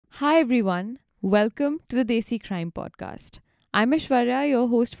Hi everyone, welcome to the Desi Crime Podcast. I'm Aishwarya, your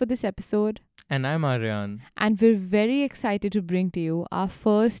host for this episode, And I'm Aryan. and we're very excited to bring to you our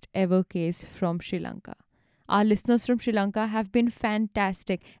first ever case from Sri Lanka. Our listeners from Sri Lanka have been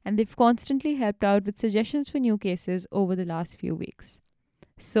fantastic and they've constantly helped out with suggestions for new cases over the last few weeks.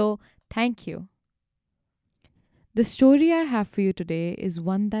 So, thank you. The story I have for you today is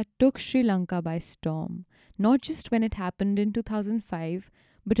one that took Sri Lanka by storm, not just when it happened in 2005,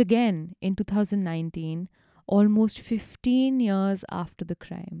 but again in 2019, almost 15 years after the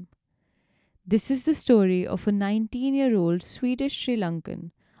crime. This is the story of a 19-year-old Swedish Sri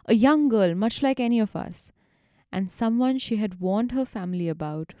Lankan, a young girl much like any of us, and someone she had warned her family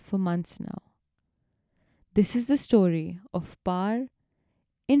about for months now. This is the story of power,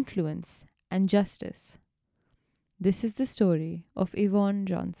 influence, and justice. This is the story of Yvonne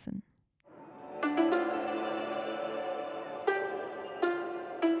Johnson.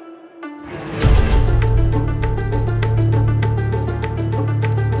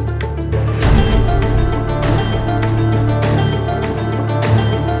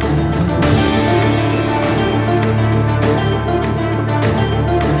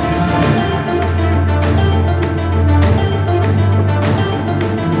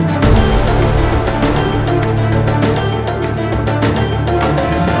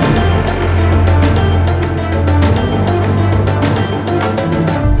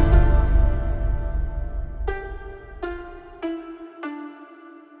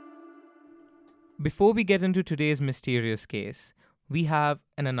 Before we get into today's mysterious case, we have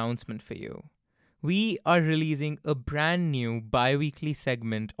an announcement for you. We are releasing a brand new bi weekly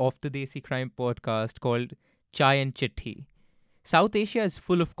segment of the Desi Crime podcast called Chai and Chitti. South Asia is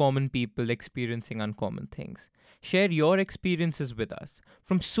full of common people experiencing uncommon things. Share your experiences with us,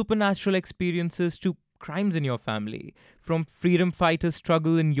 from supernatural experiences to crimes in your family, from freedom fighters'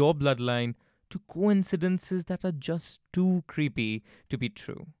 struggle in your bloodline to coincidences that are just too creepy to be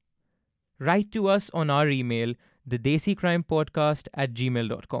true. Write to us on our email,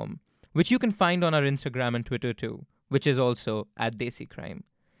 thedesikrimepodcast@gmail.com, which you can find on our Instagram and Twitter too, which is also @desicrime.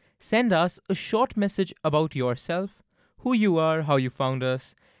 Send us a short message about yourself, who you are, how you found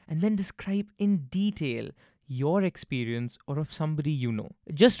us, and then describe in detail your experience or of somebody you know.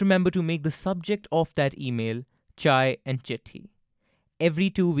 Just remember to make the subject of that email Chai and Chitti.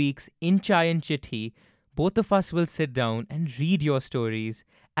 Every 2 weeks in Chai and Chitti, both of us will sit down and read your stories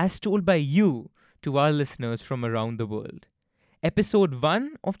as told by you to our listeners from around the world. Episode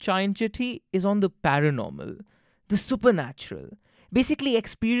 1 of Chai and Chitti is on the paranormal, the supernatural, basically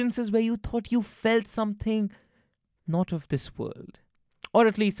experiences where you thought you felt something not of this world. Or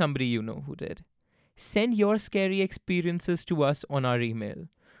at least somebody you know who did. Send your scary experiences to us on our email.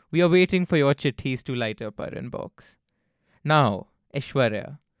 We are waiting for your chittis to light up our inbox. Now,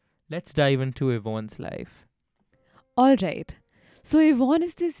 Aishwarya, let's dive into Yvonne's life. All right. So, Yvonne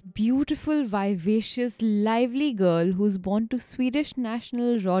is this beautiful, vivacious, lively girl who's born to Swedish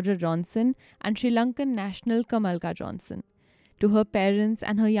national Roger Johnson and Sri Lankan national Kamalka Johnson. To her parents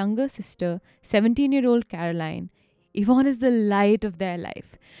and her younger sister, 17-year-old Caroline, Yvonne is the light of their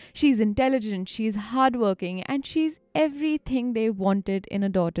life. She's intelligent, she's hardworking, and she's everything they wanted in a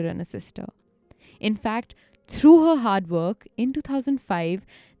daughter and a sister. In fact, through her hard work, in 2005,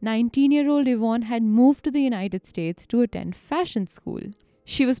 19-year-old Yvonne had moved to the United States to attend fashion school.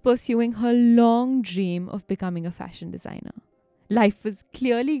 She was pursuing her long dream of becoming a fashion designer. Life was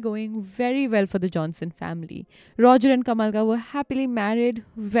clearly going very well for the Johnson family. Roger and Kamalka were happily married,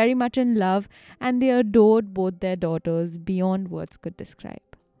 very much in love, and they adored both their daughters beyond words could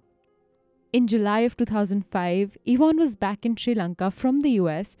describe. In July of 2005, Yvonne was back in Sri Lanka from the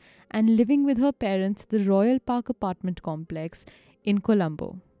US and living with her parents at the Royal Park apartment complex in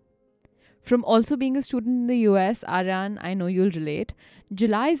Colombo. From also being a student in the US, Aryan, I know you'll relate,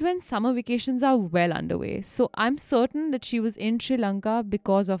 July is when summer vacations are well underway. So I'm certain that she was in Sri Lanka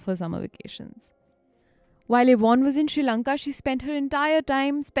because of her summer vacations. While Yvonne was in Sri Lanka, she spent her entire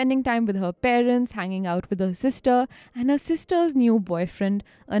time spending time with her parents, hanging out with her sister, and her sister's new boyfriend,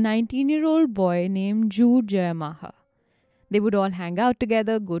 a 19-year-old boy named Jude Jayamaha. They would all hang out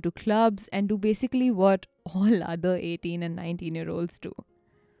together, go to clubs, and do basically what all other 18 and 19-year-olds do.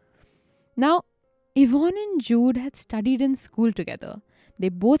 Now, Yvonne and Jude had studied in school together. They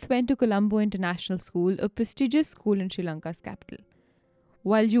both went to Colombo International School, a prestigious school in Sri Lanka's capital.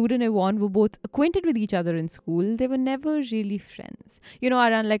 While Jude and Yvonne were both acquainted with each other in school, they were never really friends. You know,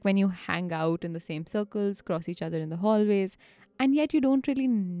 Aran, like when you hang out in the same circles, cross each other in the hallways, and yet you don't really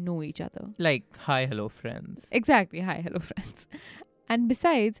know each other. Like, hi, hello, friends. Exactly, hi, hello, friends. And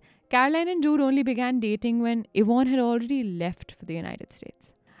besides, Caroline and Jude only began dating when Yvonne had already left for the United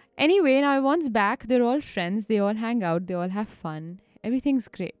States. Anyway, now Yvonne's back. They're all friends. They all hang out. They all have fun. Everything's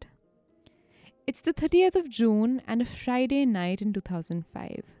great. It's the 30th of June and a Friday night in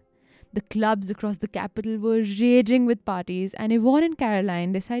 2005. The clubs across the capital were raging with parties, and Yvonne and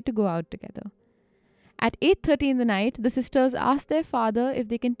Caroline decide to go out together. At 8:30 in the night, the sisters ask their father if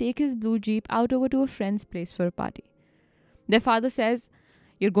they can take his blue Jeep out over to a friend's place for a party. Their father says,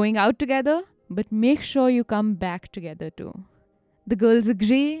 "You're going out together, but make sure you come back together too." The girls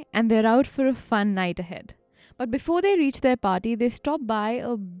agree, and they're out for a fun night ahead. But before they reach their party, they stop by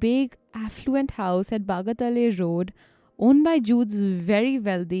a big, affluent house at Bagatale Road, owned by Jude's very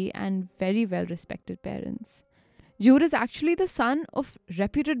wealthy and very well-respected parents. Jude is actually the son of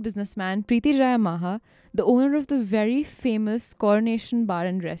reputed businessman Preeti Jaya Maha, the owner of the very famous Coronation Bar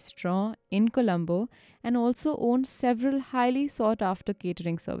and Restaurant in Colombo, and also owns several highly sought-after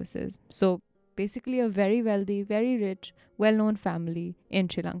catering services. So, basically a very wealthy, very rich, well-known family in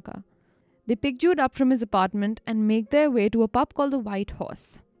Sri Lanka. They pick Jude up from his apartment and make their way to a pub called the White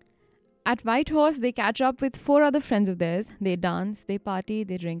Horse. At White Horse, they catch up with 4 other friends of theirs. They dance, they party,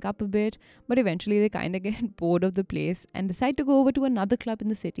 they drink up a bit, but eventually they kind of get bored of the place and decide to go over to another club in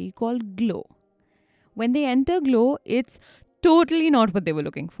the city called Glow. When they enter Glow, it's totally not what they were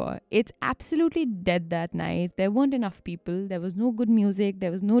looking for. It's absolutely dead that night. There weren't enough people, there was no good music,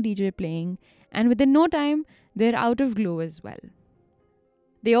 there was no DJ playing, and within no time, they're out of Glow as well.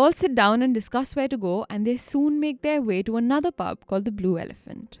 They all sit down and discuss where to go, and they soon make their way to another pub called the Blue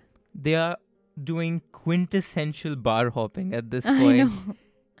Elephant. They are doing quintessential bar hopping at this I point. know.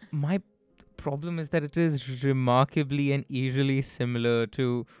 My problem is that it is remarkably and eerily similar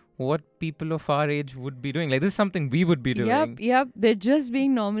to what people of our age would be doing. Like, this is something we would be doing. Yep. They're just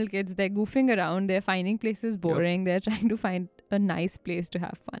being normal kids. They're goofing around. They're finding places boring. They're trying to find a nice place to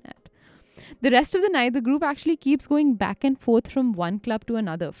have fun at. The rest of the night, the group actually keeps going back and forth from one club to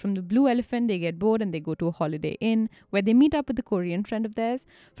another. From the Blue Elephant, they get bored and they go to a Holiday Inn, where they meet up with a Korean friend of theirs.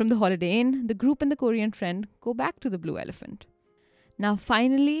 From the Holiday Inn, the group and the Korean friend go back to the Blue Elephant. Now,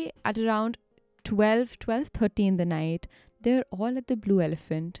 finally, at around 12:30 in the night, they're all at the Blue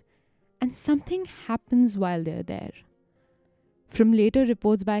Elephant, and something happens while they're there. From later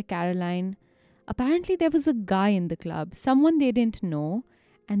reports by Caroline, apparently there was a guy in the club, someone they didn't know,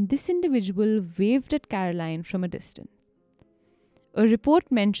 and this individual waved at Caroline from a distance. A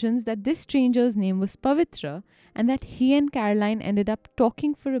report mentions that this stranger's name was Pavitra and that he and Caroline ended up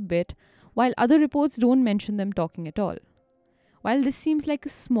talking for a bit, while other reports don't mention them talking at all. While this seems like a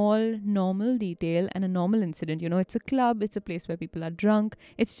small, normal detail and a normal incident, it's a club, it's a place where people are drunk,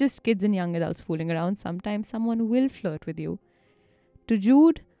 it's just kids and young adults fooling around, sometimes someone will flirt with you. To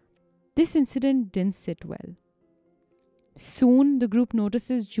Jude, this incident didn't sit well. Soon, the group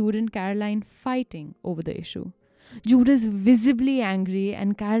notices Jude and Caroline fighting over the issue. Jude is visibly angry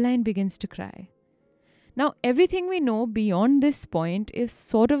and Caroline begins to cry. Now, everything we know beyond this point is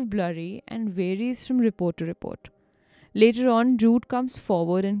sort of blurry and varies from report to report. Later on, Jude comes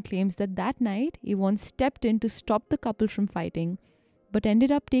forward and claims that night, Yvonne stepped in to stop the couple from fighting, but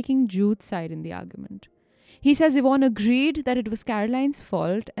ended up taking Jude's side in the argument. He says Yvonne agreed that it was Caroline's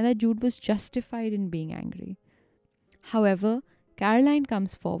fault and that Jude was justified in being angry. However, Caroline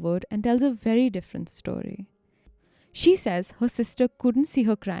comes forward and tells a very different story. She says her sister couldn't see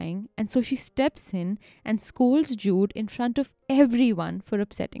her crying, and so she steps in and scolds Jude in front of everyone for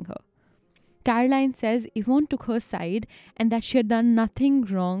upsetting her. Caroline says Yvonne took her side and that she had done nothing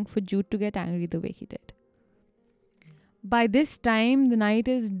wrong for Jude to get angry the way he did. By this time, the night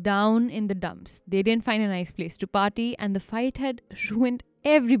is down in the dumps. They didn't find a nice place to party, and the fight had ruined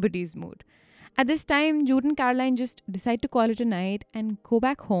everybody's mood. At this time, Jude and Caroline just decide to call it a night and go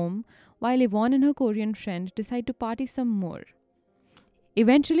back home, while Yvonne and her Korean friend decide to party some more.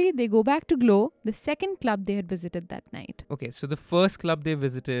 Eventually, they go back to Glow, the second club they had visited that night. Okay, so the first club they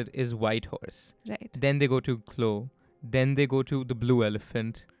visited is White Horse. Right. Then they go to Glow. Then they go to the Blue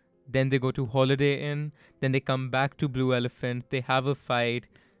Elephant. Then they go to Holiday Inn. Then they come back to Blue Elephant. They have a fight.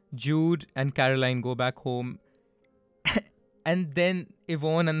 Jude and Caroline go back home. And then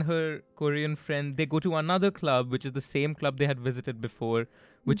Yvonne and her Korean friend, they go to another club, which is the same club they had visited before,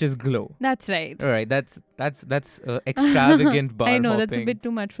 which is Glow. That's right. All right, that's extravagant bar I know, hopping. that's a bit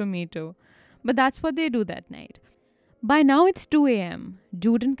too much for me too. But that's what they do that night. By now it's 2 a.m.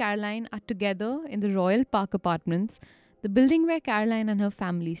 Jude and Caroline are together in the Royal Park Apartments, the building where Caroline and her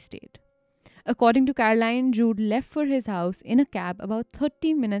family stayed. According to Caroline, Jude left for his house in a cab about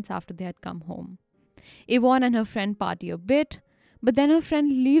 30 minutes after they had come home. Yvonne and her friend party a bit, but then her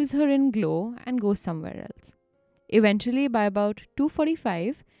friend leaves her in Glow and goes somewhere else. Eventually, by about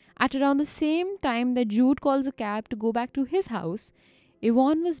 2:45, at around the same time that Jude calls a cab to go back to his house,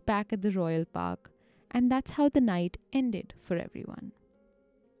 Yvonne was back at the Royal Park, and that's how the night ended for everyone.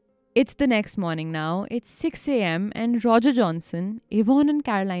 It's the next morning now. It's 6 a.m., and Roger Johnson, Yvonne and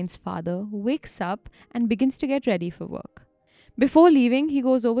Caroline's father, wakes up and begins to get ready for work. Before leaving, he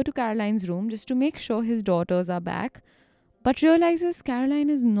goes over to Caroline's room just to make sure his daughters are back, but realizes Caroline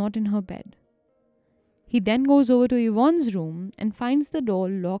is not in her bed. He then goes over to Yvonne's room and finds the door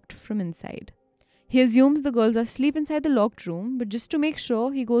locked from inside. He assumes the girls are asleep inside the locked room, but just to make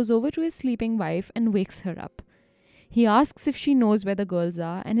sure, he goes over to his sleeping wife and wakes her up. He asks if she knows where the girls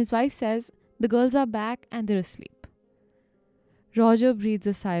are, and his wife says the girls are back and they're asleep. Roger breathes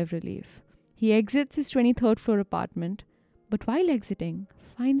a sigh of relief. He exits his 23rd floor apartment, but while exiting,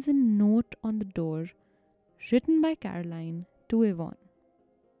 finds a note on the door written by Caroline to Yvonne.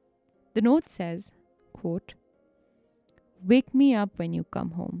 The note says, quote, "Wake me up when you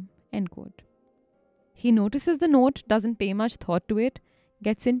come home," end quote. He notices the note, doesn't pay much thought to it,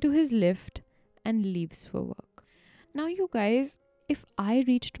 gets into his lift, and leaves for work. Now, you guys, if I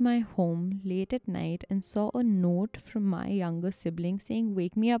reached my home late at night and saw a note from my younger sibling saying,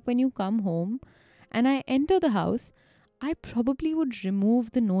 "Wake me up when you come home," and I enter the house, I probably would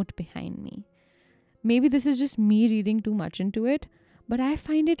remove the note behind me. Maybe this is just me reading too much into it, but I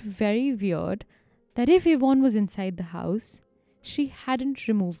find it very weird that if Yvonne was inside the house, she hadn't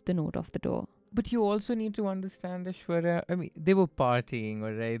removed the note off the door. But you also need to understand, Ashwarya. I mean, they were partying,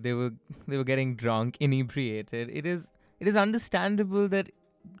 all right. They were getting drunk, inebriated. It is understandable that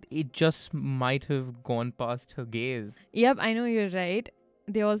it just might have gone past her gaze. Yep, I know you're right.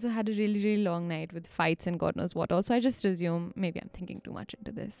 They also had a really, really long night with fights and God knows what. Also, I just assume maybe I'm thinking too much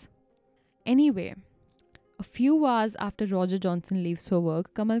into this. Anyway, a few hours after Roger Johnson leaves for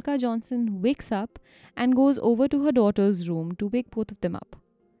work, Kamalka Johnson wakes up and goes over to her daughter's room to wake both of them up.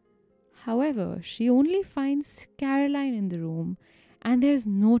 However, she only finds Caroline in the room and there's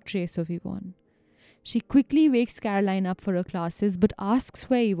no trace of Yvonne. She quickly wakes Caroline up for her classes but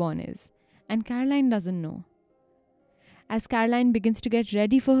asks where Yvonne is, and Caroline doesn't know. As Caroline begins to get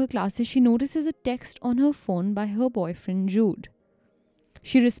ready for her classes, she notices a text on her phone by her boyfriend Jude.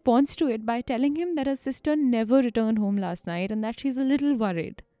 She responds to it by telling him that her sister never returned home last night and that she's a little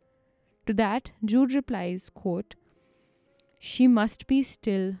worried. To that, Jude replies, quote, "She must be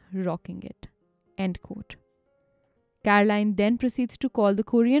still rocking it," end quote. Caroline then proceeds to call the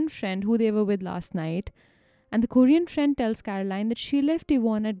Korean friend who they were with last night, and the Korean friend tells Caroline that she left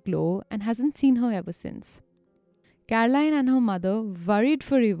Yvonne at Glow and hasn't seen her ever since. Caroline and her mother, worried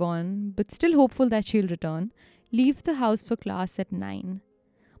for Yvonne but still hopeful that she'll return, leave the house for class at 9.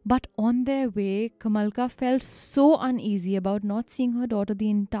 But on their way, Kamalka felt so uneasy about not seeing her daughter the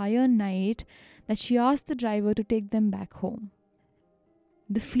entire night that she asked the driver to take them back home.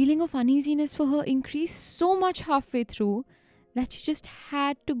 The feeling of uneasiness for her increased so much halfway through that she just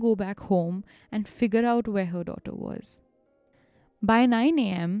had to go back home and figure out where her daughter was. By 9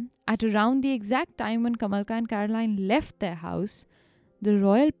 a.m., at around the exact time when Kamalka and Caroline left their house, the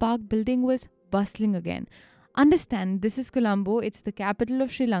Royal Park building was bustling again. Understand, this is Colombo, it's the capital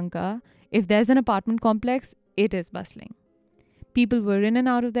of Sri Lanka. If there's an apartment complex, it is bustling. People were in and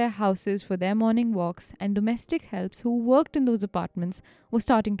out of their houses for their morning walks, and domestic helps who worked in those apartments were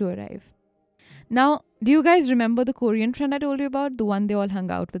starting to arrive. Now, do you guys remember the Korean friend I told you about, the one they all hung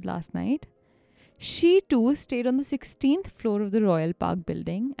out with last night? She too stayed on the 16th floor of the Royal Park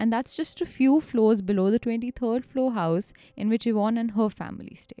building, and that's just a few floors below the 23rd floor house in which Yvonne and her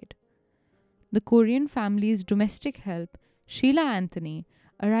family stayed. The Korean family's domestic help, Sheila Anthony,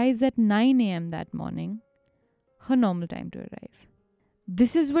 arrives at 9 a.m. that morning, her normal time to arrive.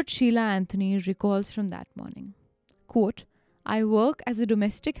 This is what Sheila Anthony recalls from that morning. Quote, "I work as a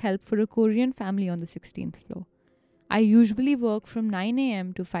domestic help for a Korean family on the 16th floor. I usually work from 9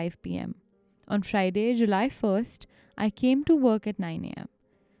 a.m. to 5 p.m. On Friday, July 1st, I came to work at 9 a.m.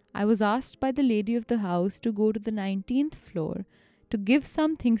 I was asked by the lady of the house to go to the 19th floor to give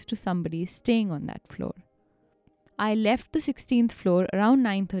some things to somebody staying on that floor. I left the 16th floor around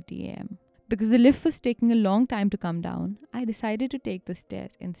 9:30 a.m. Because the lift was taking a long time to come down, I decided to take the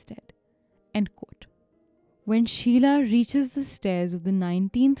stairs instead." End quote. When Sheila reaches the stairs of the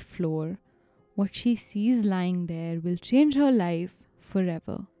 19th floor, what she sees lying there will change her life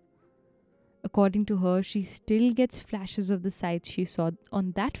forever. According to her, she still gets flashes of the sights she saw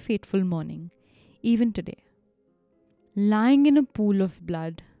on that fateful morning, even today. Lying in a pool of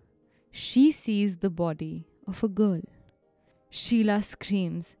blood, she sees the body of a girl. Sheila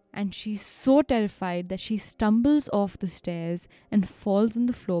screams, and she's so terrified that she stumbles off the stairs and falls on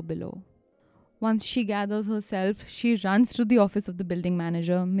the floor below. Once she gathers herself, she runs to the office of the building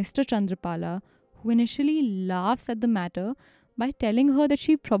manager, Mr. Chandrapala, who initially laughs at the matter by telling her that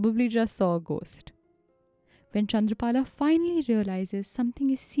she probably just saw a ghost. When Chandrapala finally realizes something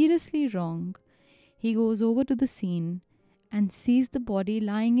is seriously wrong, he goes over to the scene and sees the body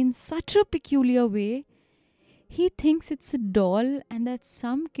lying in such a peculiar way. He thinks it's a doll and that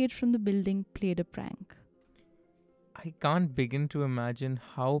some kid from the building played a prank. I can't begin to imagine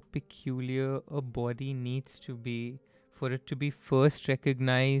how peculiar a body needs to be for it to be first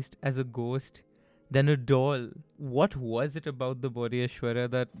recognized as a ghost, then a doll. What was it about the body, Ashwarya,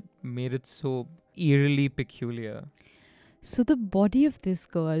 that made it so eerily peculiar? So the body of this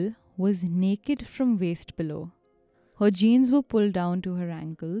girl was naked from waist below. Her jeans were pulled down to her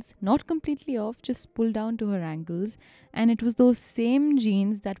ankles, not completely off, just pulled down to her ankles, and it was those same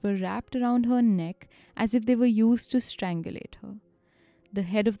jeans that were wrapped around her neck as if they were used to strangulate her. The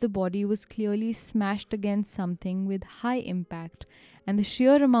head of the body was clearly smashed against something with high impact, and the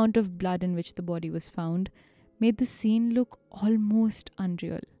sheer amount of blood in which the body was found made the scene look almost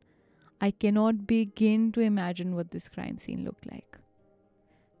unreal. I cannot begin to imagine what this crime scene looked like.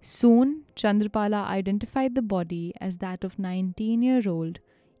 Soon, Chandrapala identified the body as that of 19-year-old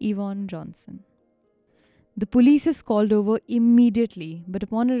Yvonne Johnson. The police is called over immediately, but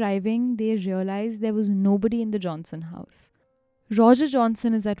upon arriving, they realize there was nobody in the Johnson house. Roger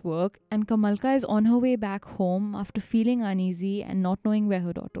Johnson is at work, and Kamalka is on her way back home after feeling uneasy and not knowing where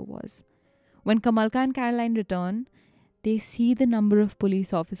her daughter was. When Kamalka and Caroline return, they see the number of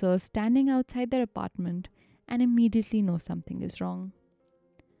police officers standing outside their apartment and immediately know something is wrong.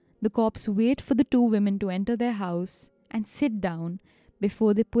 The cops wait for the two women to enter their house and sit down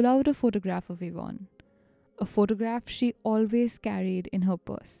before they pull out a photograph of Yvonne, a photograph she always carried in her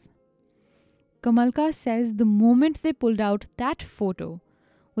purse. Kamalka says the moment they pulled out that photo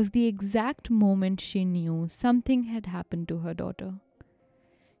was the exact moment she knew something had happened to her daughter.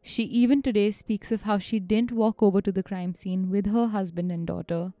 She even today speaks of how she didn't walk over to the crime scene with her husband and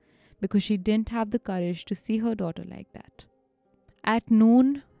daughter because she didn't have the courage to see her daughter like that. At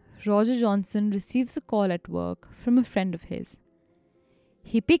noon, Roger Johnson receives a call at work from a friend of his.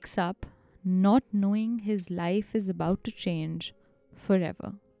 He picks up, not knowing his life is about to change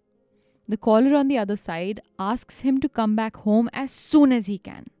forever. The caller on the other side asks him to come back home as soon as he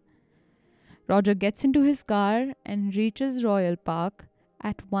can. Roger gets into his car and reaches Royal Park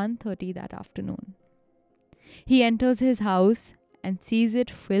at 1:30 that afternoon. He enters his house and sees it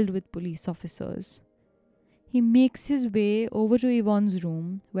filled with police officers. He makes his way over to Yvonne's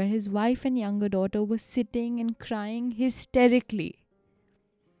room, where his wife and younger daughter were sitting and crying hysterically.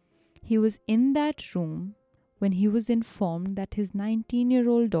 He was in that room when he was informed that his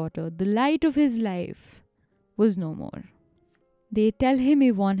 19-year-old daughter, the light of his life, was no more. They tell him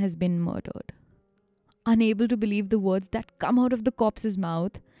Yvonne has been murdered. Unable to believe the words that come out of the cop's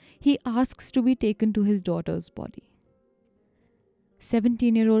mouth, he asks to be taken to his daughter's body.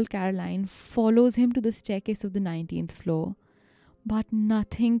 17-year-old Caroline follows him to the staircase of the 19th floor, but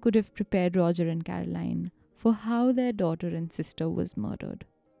nothing could have prepared Roger and Caroline for how their daughter and sister was murdered.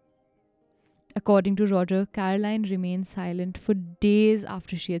 According to Roger, Caroline remained silent for days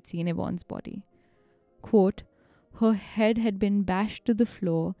after she had seen Yvonne's body. Quote, her head had been bashed to the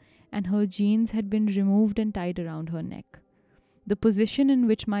floor and her jeans had been removed and tied around her neck. The position in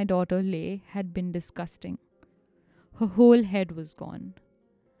which my daughter lay had been disgusting. Her whole head was gone.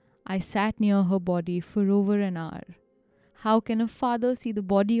 I sat near her body for over an hour. How can a father see the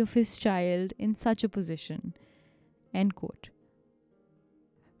body of his child in such a position? End quote.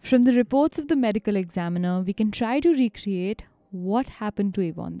 From the reports of the medical examiner, we can try to recreate what happened to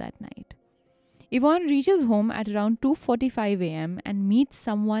Yvonne that night. Yvonne reaches home at around 2:45 a.m. and meets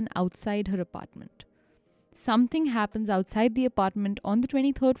someone outside her apartment. Something happens outside the apartment on the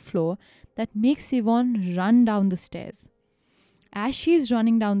 23rd floor that makes Yvonne run down the stairs. As she is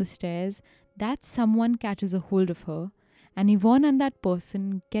running down the stairs, that someone catches a hold of her, and Yvonne and that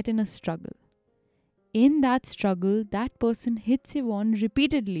person get in a struggle. In that struggle, that person hits Yvonne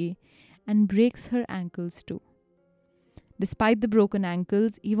repeatedly and breaks her ankles too. Despite the broken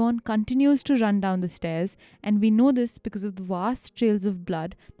ankles, Yvonne continues to run down the stairs, and we know this because of the vast trails of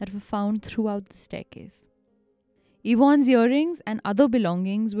blood that were found throughout the staircase. Yvonne's earrings and other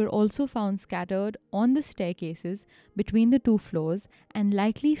belongings were also found scattered on the staircases between the two floors and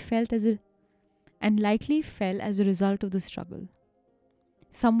likely fell as a result of the struggle.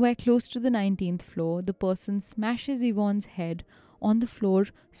 Somewhere close to the 19th floor, the person smashes Yvonne's head on the floor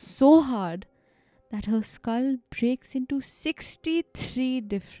so hard that her skull breaks into 63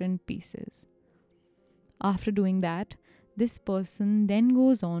 different pieces. After doing that, this person then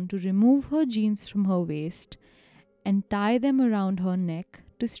goes on to remove her jeans from her waist and tie them around her neck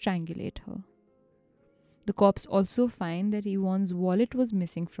to strangulate her. The cops also find that Yvonne's wallet was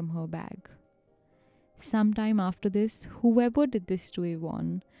missing from her bag. Sometime after this, whoever did this to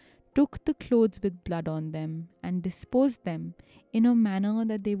Yvonne took the clothes with blood on them and disposed them in a manner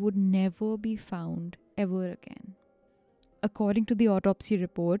that they would never be found ever again. According to the autopsy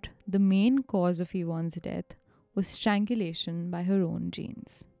report, the main cause of Yvonne's death was strangulation by her own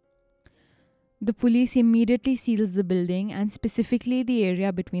jeans. The police immediately seals the building and specifically the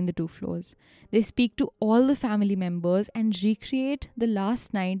area between the two floors. They speak to all the family members and recreate the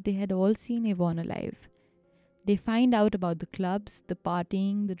last night they had all seen Yvonne alive. They find out about the clubs, the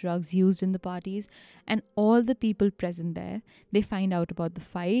partying, the drugs used in the parties, and all the people present there. They find out about the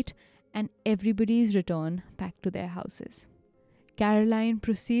fight and everybody's return back to their houses. Caroline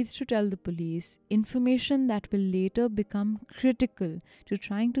proceeds to tell the police information that will later become critical to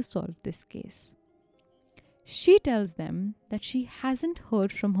trying to solve this case. She tells them that she hasn't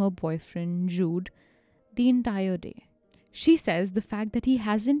heard from her boyfriend, Jude, the entire day. She says the fact that he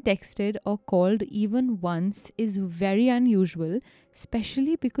hasn't texted or called even once is very unusual,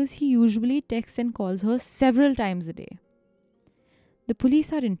 especially because he usually texts and calls her several times a day. The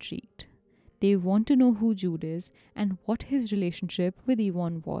police are intrigued. They want to know who Jude is and what his relationship with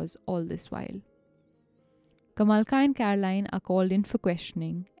Yvonne was all this while. Kamalka and Caroline are called in for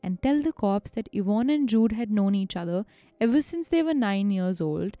questioning and tell the cops that Yvonne and Jude had known each other ever since they were 9 years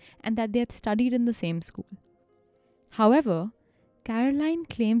old and that they had studied in the same school. However, Caroline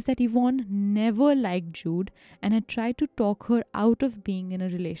claims that Yvonne never liked Jude and had tried to talk her out of being in a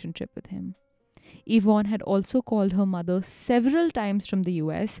relationship with him. Yvonne had also called her mother several times from the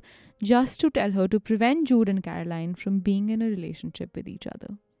US just to tell her to prevent Jude and Caroline from being in a relationship with each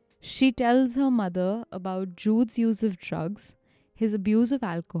other. She tells her mother about Jude's use of drugs, his abuse of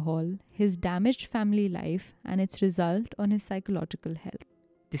alcohol, his damaged family life, and its result on his psychological health.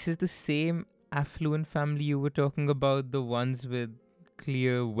 This is the same affluent family you were talking about, the ones with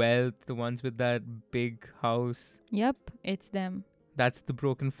clear wealth, the ones with that big house. Yep, it's them. That's the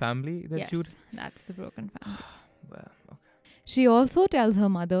broken family that Yes, Jude. that's the broken family. Well, okay. She also tells her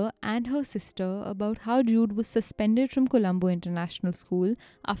mother and her sister about how Jude was suspended from Colombo International School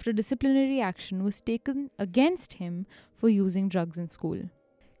after disciplinary action was taken against him for using drugs in school.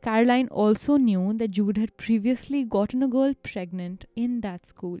 Caroline also knew that Jude had previously gotten a girl pregnant in that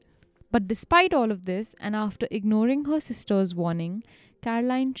school. But despite all of this, and after ignoring her sister's warning,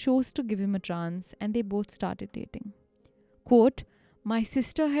 Caroline chose to give him a chance and they both started dating. Quote, "My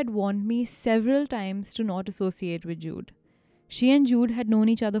sister had warned me several times to not associate with Jude. She and Jude had known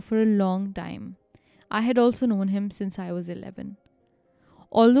each other for a long time. I had also known him since I was 11.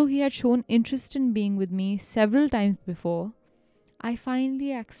 Although he had shown interest in being with me several times before, I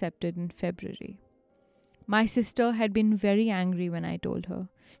finally accepted in February. My sister had been very angry when I told her.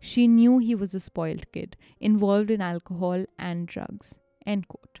 She knew he was a spoiled kid, involved in alcohol and drugs." End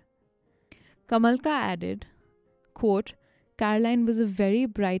quote. Kamalka added, quote, "Caroline was a very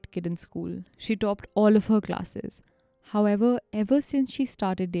bright kid in school. She topped all of her classes. However, ever since she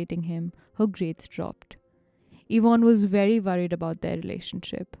started dating him, her grades dropped. Yvonne was very worried about their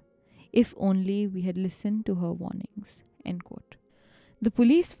relationship. If only we had listened to her warnings." End quote. The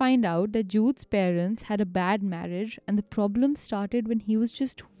police find out that Jude's parents had a bad marriage and the problem started when he was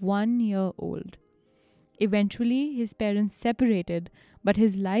just 1 year old. Eventually, his parents separated, but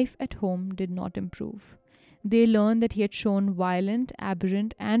his life at home did not improve. They learned that he had shown violent,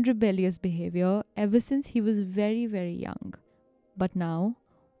 aberrant, and rebellious behavior ever since he was very, very young. But now,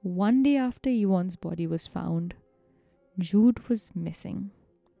 one day after Yvonne's body was found, Jude was missing.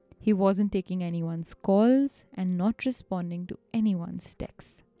 He wasn't taking anyone's calls and not responding to anyone's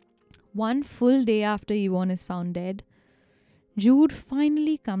texts. One full day after Yvonne is found dead, Jude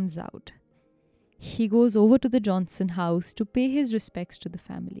finally comes out. He goes over to the Johnson house to pay his respects to the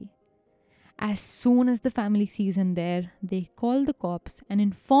family. As soon as the family sees him there, they call the cops and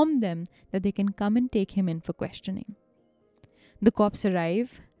inform them that they can come and take him in for questioning. The cops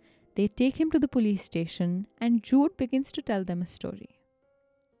arrive, they take him to the police station, and Jude begins to tell them a story.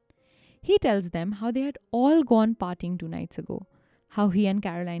 He tells them how they had all gone partying 2 nights ago, how he and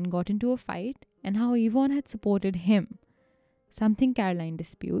Caroline got into a fight, and how Yvonne had supported him, something Caroline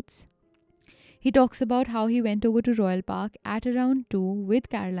disputes. He talks about how he went over to Royal Park at around 2 with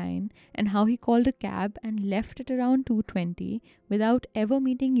Caroline and how he called a cab and left at around 2:20 without ever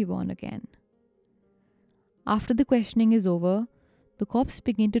meeting Yvonne again. After the questioning is over, the cops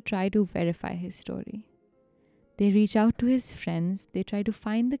begin to try to verify his story. They reach out to his friends, they try to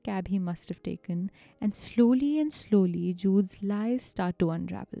find the cab he must have taken, and slowly, Jude's lies start to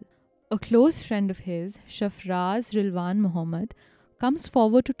unravel. A close friend of his, Shafraz Rilwan Muhammad, comes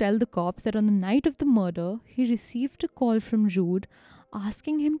forward to tell the cops that on the night of the murder, he received a call from Jude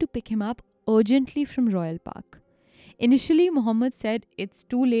asking him to pick him up urgently from Royal Park. Initially, Mohammed said, "It's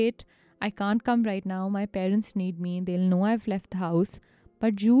too late. I can't come right now. My parents need me. They'll know I've left the house."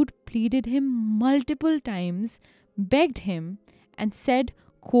 But Jude pleaded him multiple times, begged him, and said,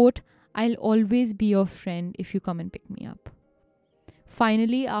 quote, "I'll always be your friend if you come and pick me up."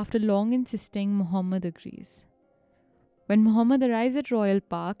 Finally, after long insisting, Muhammad agrees. When Muhammad arrives at Royal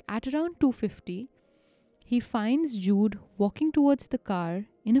Park at around 2:50, he finds Jude walking towards the car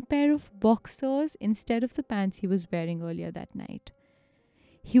in a pair of boxers instead of the pants he was wearing earlier that night.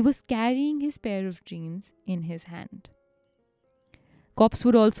 He was carrying his pair of jeans in his hand. Cops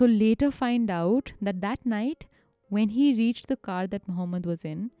would also later find out that that night, when he reached the car that Muhammad was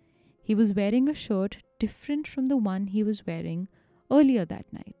in, he was wearing a shirt different from the one he was wearing earlier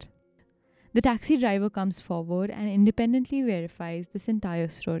that night. The taxi driver comes forward and independently verifies this entire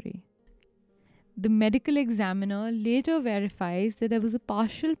story. The medical examiner later verifies that there was a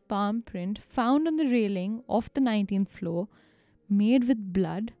partial palm print found on the railing of the 19th floor made with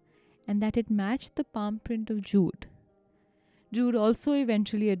blood and that it matched the palm print of Jude. Jude also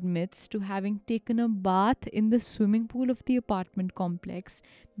eventually admits to having taken a bath in the swimming pool of the apartment complex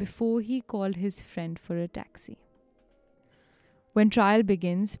before he called his friend for a taxi. When trial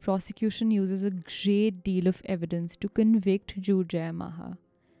begins, prosecution uses a great deal of evidence to convict Jude Jayamaha.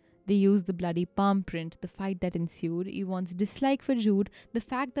 They use the bloody palm print, the fight that ensued, Yvonne's dislike for Jude, the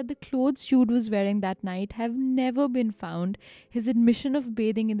fact that the clothes Jude was wearing that night have never been found, his admission of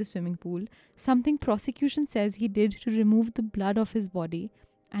bathing in the swimming pool, something prosecution says he did to remove the blood off his body,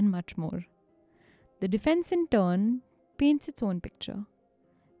 and much more. The defense, in turn, paints its own picture.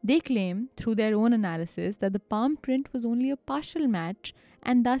 They claim, through their own analysis, that the palm print was only a partial match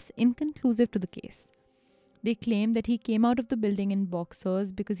and thus inconclusive to the case. They claim that he came out of the building in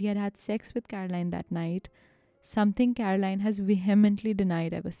boxers because he had had sex with Caroline that night, something Caroline has vehemently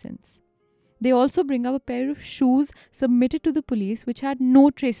denied ever since. They also bring up a pair of shoes submitted to the police which had no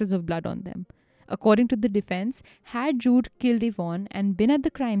traces of blood on them. According to the defense, had Jude killed Yvonne and been at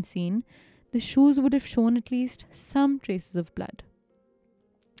the crime scene, the shoes would have shown at least some traces of blood.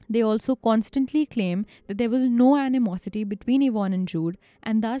 They also constantly claim that there was no animosity between Yvonne and Jude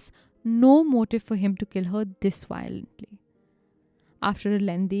and thus no motive for him to kill her this violently. After a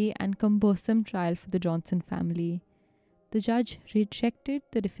lengthy and cumbersome trial for the Johnson family, the judge rejected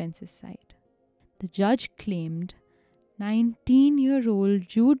the defense's side. The judge claimed 19-year-old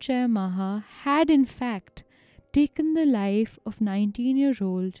Jude Jayamaha had in fact taken the life of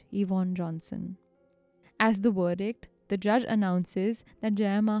 19-year-old Yvonne Johnson. As the verdict, the judge announces that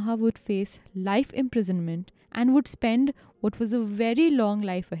Jayamaha would face life imprisonment and would spend what was a very long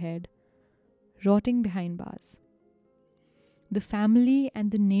life ahead, rotting behind bars. The family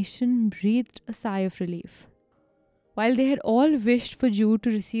and the nation breathed a sigh of relief. While they had all wished for Jude to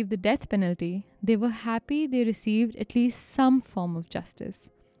receive the death penalty, they were happy they received at least some form of justice.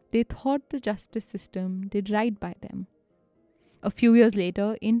 They thought the justice system did right by them. A few years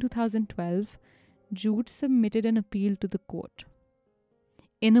later, in 2012, Jude submitted an appeal to the court.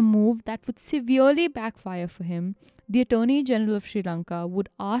 In a move that would severely backfire for him, the Attorney General of Sri Lanka would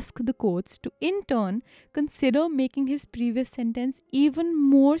ask the courts to in turn consider making his previous sentence even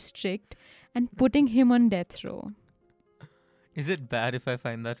more strict and putting him on death row. Is it bad if I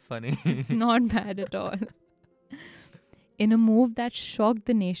find that funny? It's not bad at all. In a move that shocked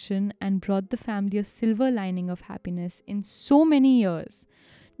the nation and brought the family a silver lining of happiness in so many years,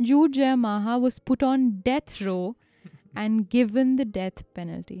 Jude Jayamaha was put on death row and given the death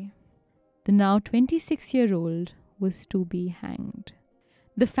penalty. The now 26-year-old was to be hanged.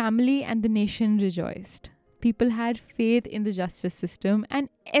 The family and the nation rejoiced. People had faith in the justice system and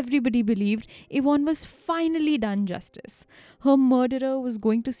everybody believed Yvonne was finally done justice. Her murderer was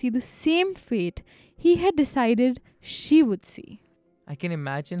going to see the same fate he had decided she would see. I can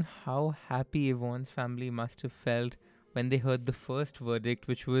imagine how happy Yvonne's family must have felt when they heard the first verdict,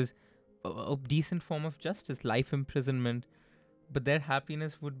 which was a decent form of justice, life imprisonment. But their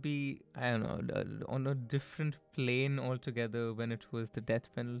happiness would be, I don't know, on a different plane altogether when it was the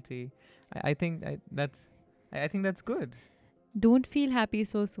death penalty. I think that's good. Don't feel happy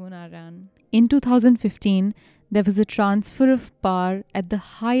so soon, Aryan. In 2015, there was a transfer of power at the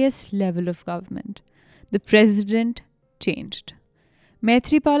highest level of government. The president changed.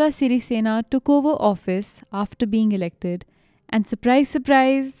 Maithripala Sirisena took over office after being elected, and surprise,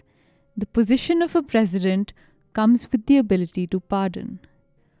 surprise, the position of a president comes with the ability to pardon.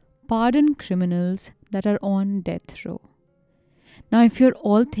 Pardon criminals that are on death row. Now, if you're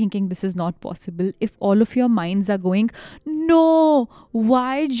all thinking this is not possible, if all of your minds are going, no,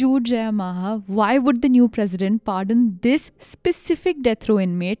 why Jude Jayamaha? Why would the new president pardon this specific death row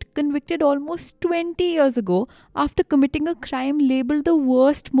inmate convicted almost 20 years ago after committing a crime labeled the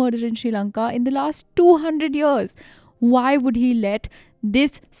worst murder in Sri Lanka in the last 200 years? Why would he let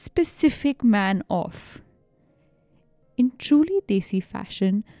this specific man off? In truly Desi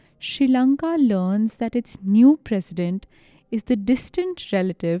fashion, Sri Lanka learns that its new president is the distant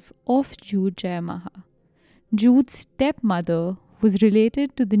relative of Jude Jayamaha. Jude's stepmother was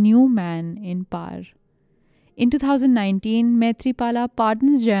related to the new man in power. In 2019, Maitripala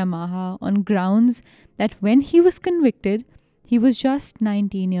pardons Jayamaha on grounds that when he was convicted, he was just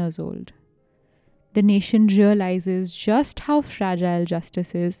 19 years old. The nation realizes just how fragile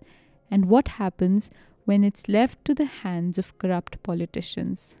justice is and what happens when it's left to the hands of corrupt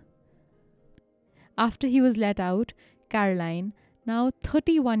politicians. After he was let out, Caroline, now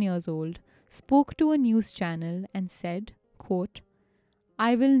 31 years old, spoke to a news channel and said, quote,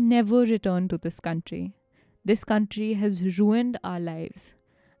 "I will never return to this country. This country has ruined our lives.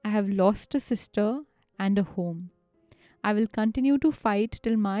 I have lost a sister and a home. I will continue to fight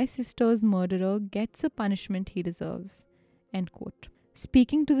till my sister's murderer gets a punishment he deserves." End quote.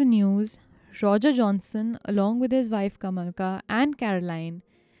 Speaking to the news, Roger Johnson, along with his wife Kamalka and Caroline,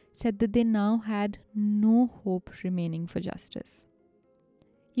 said that they now had no hope remaining for justice.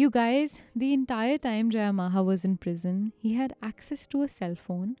 You guys, the entire time Jayamaha was in prison, he had access to a cell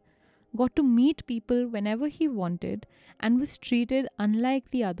phone, got to meet people whenever he wanted, and was treated unlike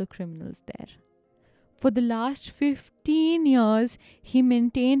the other criminals there. For the last 15 years, he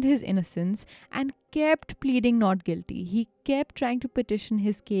maintained his innocence and kept pleading not guilty. He kept trying to petition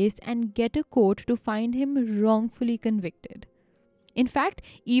his case and get a court to find him wrongfully convicted. In fact,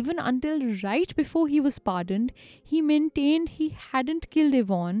 even until right before he was pardoned, he maintained he hadn't killed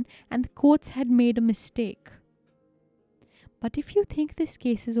Yvonne and the courts had made a mistake. But if you think this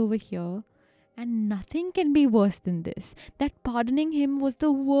case is over here, and nothing can be worse than this, that pardoning him was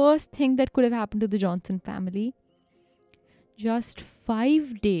the worst thing that could have happened to the Johnson family, just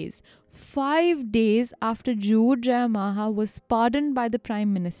 5 days after Jude Jayamaha was pardoned by the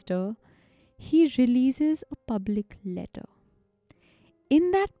Prime Minister, he releases a public letter.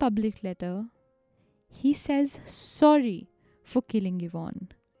 In that public letter, he says sorry for killing Yvonne,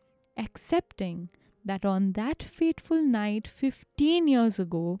 accepting that on that fateful night 15 years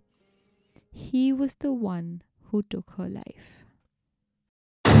ago, he was the one who took her life.